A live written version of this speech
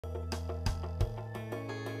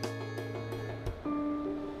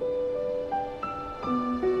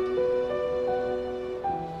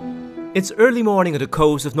It's early morning on the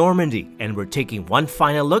coast of Normandy, and we're taking one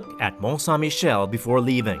final look at Mont Saint-Michel before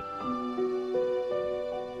leaving.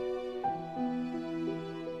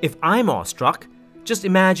 If I'm awestruck, just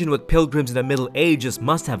imagine what pilgrims in the Middle Ages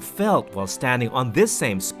must have felt while standing on this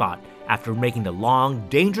same spot after making the long,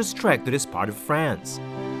 dangerous trek to this part of France.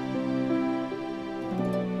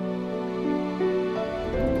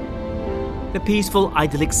 The peaceful,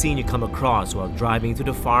 idyllic scene you come across while driving through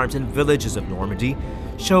the farms and villages of Normandy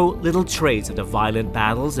show little trace of the violent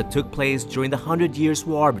battles that took place during the 100 Years'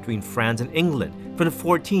 War between France and England from the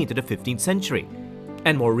 14th to the 15th century,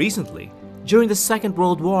 and more recently, during the Second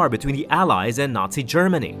World War between the Allies and Nazi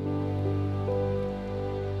Germany.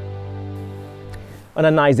 On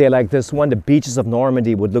a nice day like this one, the beaches of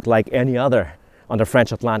Normandy would look like any other on the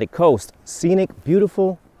French Atlantic coast. Scenic,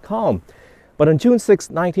 beautiful, calm. But on June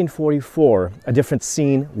 6, 1944, a different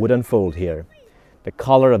scene would unfold here. The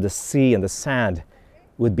color of the sea and the sand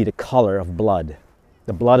would be the color of blood.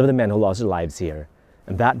 The blood of the men who lost their lives here.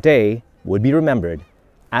 And that day would be remembered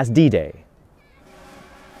as D-Day.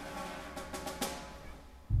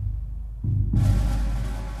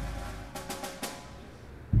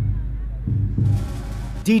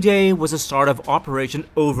 D-Day was the start of Operation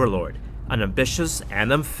Overlord, an ambitious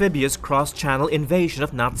and amphibious cross-channel invasion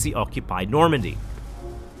of Nazi-occupied Normandy.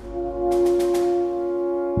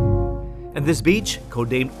 And this beach,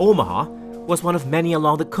 codenamed Omaha, was one of many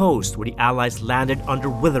along the coast where the Allies landed under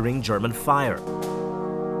withering German fire.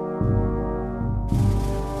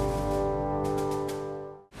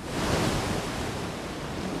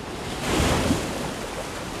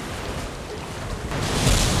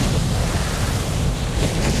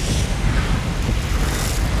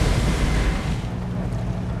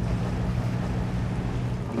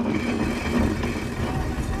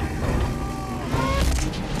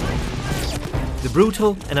 The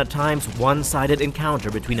brutal and at times one-sided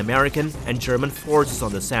encounter between American and German forces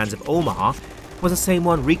on the sands of Omaha was the same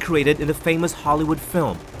one recreated in the famous Hollywood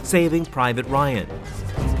film Saving Private Ryan.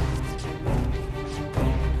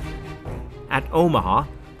 At Omaha,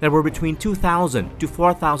 there were between 2,000 to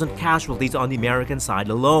 4,000 casualties on the American side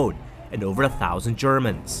alone, and over 1,000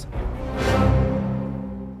 Germans.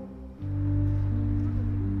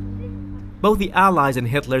 Both the Allies and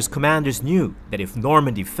Hitler's commanders knew that if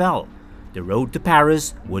Normandy fell, the road to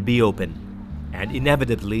Paris would be open, and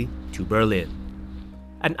inevitably to Berlin.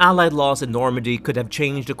 An Allied loss in Normandy could have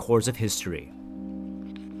changed the course of history.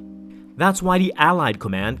 That's why the Allied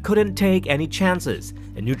command couldn't take any chances,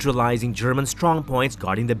 and neutralizing German strongpoints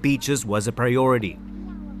guarding the beaches was a priority.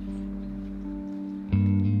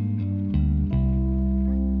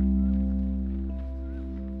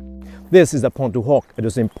 This is the Pont du Hoc. It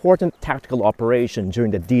was an important tactical operation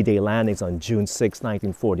during the D-Day landings on June 6,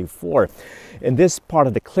 1944. In this part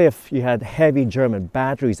of the cliff, you had heavy German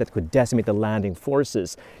batteries that could decimate the landing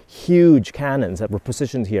forces, huge cannons that were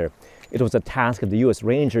positioned here. It was a task of the US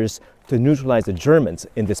Rangers to neutralize the Germans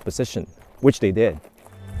in this position, which they did.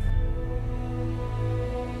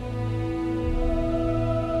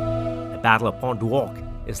 The Battle of Pont du Hoc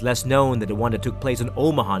is less known than the one that took place in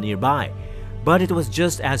Omaha nearby, but it was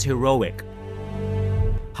just as heroic.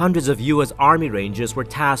 Hundreds of US Army Rangers were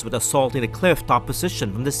tasked with assaulting the cliff-top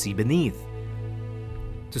position from the sea beneath.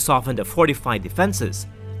 To soften the fortified defenses,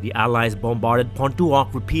 the Allies bombarded Pont du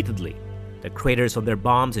Hoc repeatedly. The craters from their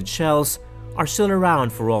bombs and shells are still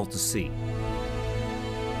around for all to see.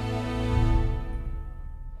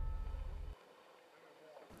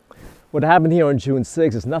 What happened here on June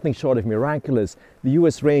 6 is nothing short of miraculous. The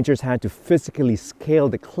US Rangers had to physically scale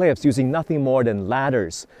the cliffs using nothing more than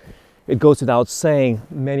ladders. It goes without saying,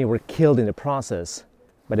 many were killed in the process,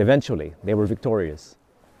 but eventually they were victorious.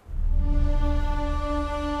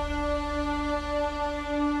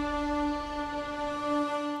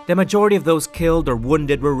 The majority of those killed or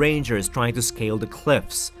wounded were Rangers trying to scale the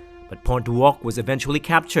cliffs, but Pont du Hoc was eventually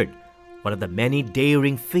captured, one of the many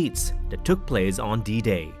daring feats that took place on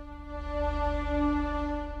D-Day.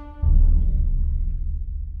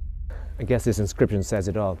 I guess this inscription says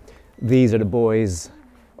it all. These are the boys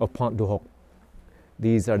of Pont du Hoc.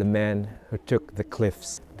 These are the men who took the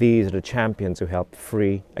cliffs. These are the champions who helped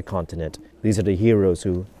free a continent. These are the heroes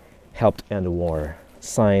who helped end the war.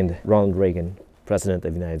 Signed, Ronald Reagan, President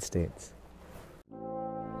of the United States.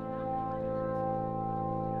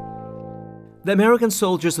 The American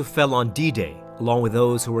soldiers who fell on D-Day, along with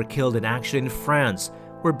those who were killed in action in France,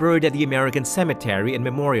 were buried at the American Cemetery and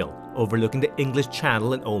Memorial, overlooking the English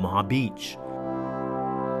Channel and Omaha Beach.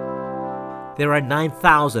 There are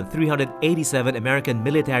 9,387 American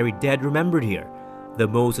military dead remembered here, though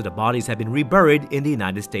most of the bodies have been reburied in the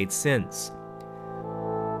United States since.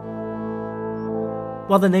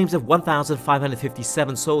 while the names of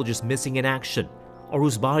 1,557 soldiers missing in action or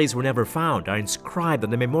whose bodies were never found are inscribed on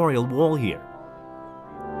the memorial wall here.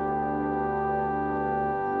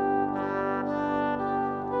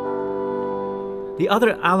 The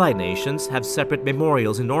other Allied nations have separate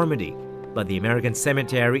memorials in Normandy, but the American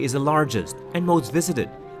cemetery is the largest and most visited,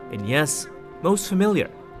 and yes, most familiar,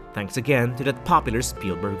 thanks again to that popular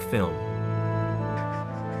Spielberg film.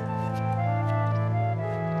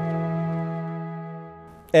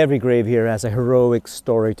 Every grave here has a heroic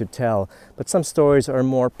story to tell, but some stories are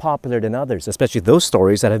more popular than others, especially those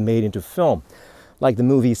stories that have made into film, like the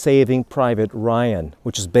movie Saving Private Ryan,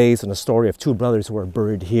 which is based on the story of two brothers who are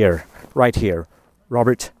buried here, right here,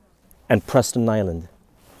 Robert and Preston Nyland.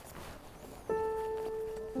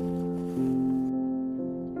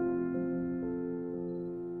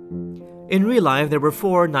 In real life, there were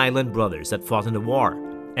 4 Nyland brothers that fought in the war,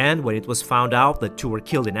 and when it was found out that 2 were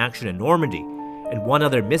killed in action in Normandy, and 1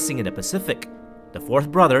 other missing in the Pacific, the 4th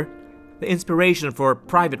brother, the inspiration for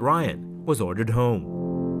Private Ryan, was ordered home.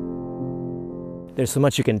 There's so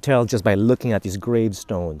much you can tell just by looking at these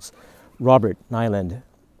gravestones. Robert Nyland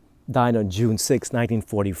died on June 6,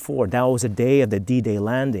 1944. That was the day of the D-Day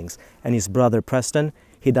landings. And his brother Preston,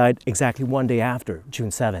 he died exactly 1 day after,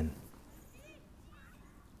 June 7.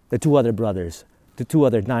 The 2 other brothers, the 2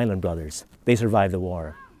 other Nyland brothers, they survived the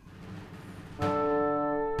war.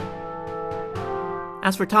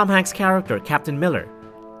 As for Tom Hanks' character, Captain Miller,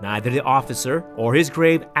 neither the officer or his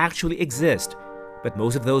grave actually exist, but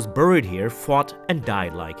most of those buried here fought and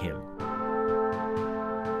died like him.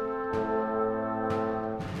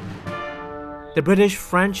 The British,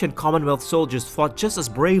 French, and Commonwealth soldiers fought just as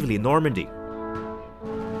bravely in Normandy.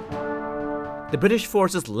 The British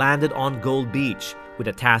forces landed on Gold Beach with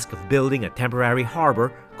the task of building a temporary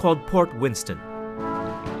harbor called Port Winston.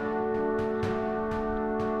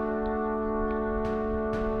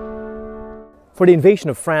 For the invasion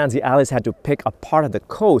of France, the Allies had to pick a part of the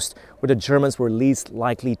coast where the Germans were least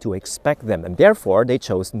likely to expect them, and therefore they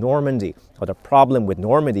chose Normandy. But the problem with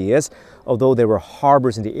Normandy is, although there were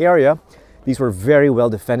harbors in the area, these were very well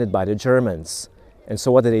defended by the Germans. And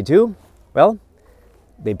so what did they do? Well,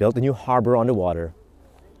 they built a new harbor on the water.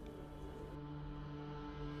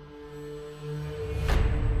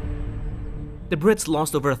 The Brits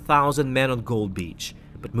lost over 1,000 men on Gold Beach,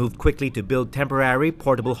 but moved quickly to build temporary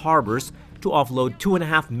portable harbors to offload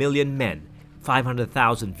 2.5 million men,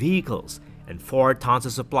 500,000 vehicles, and 4 tons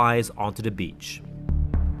of supplies onto the beach.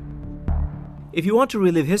 If you want to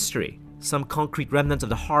relive history, some concrete remnants of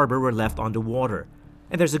the harbor were left on the water,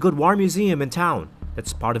 and there's a good war museum in town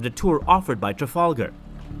that's part of the tour offered by Trafalgar.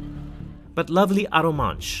 But lovely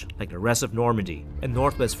Arromanches, like the rest of Normandy and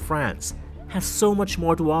northwest France, has so much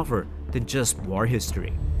more to offer than just war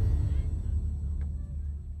history.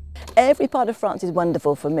 Every part of France is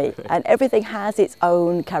wonderful for me, and everything has its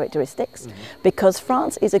own characteristics, because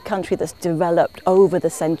France is a country that's developed over the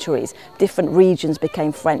centuries. Different regions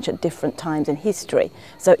became French at different times in history,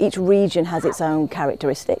 so each region has its own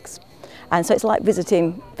characteristics. And so it's like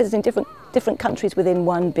visiting different countries within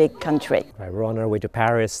one big country. Right, we're on our way to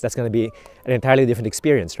Paris. That's going to be an entirely different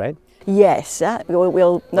experience, right? Yes,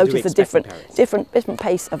 we'll notice a different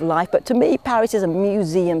pace of life. But to me, Paris is a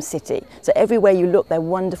museum city. So everywhere you look, there are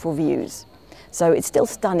wonderful views. So it's still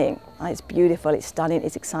stunning. It's beautiful, it's stunning,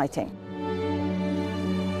 it's exciting.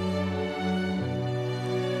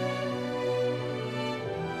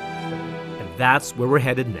 And that's where we're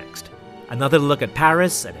headed next. Another look at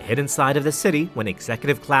Paris and a hidden side of the city when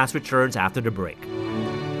executive class returns after the break.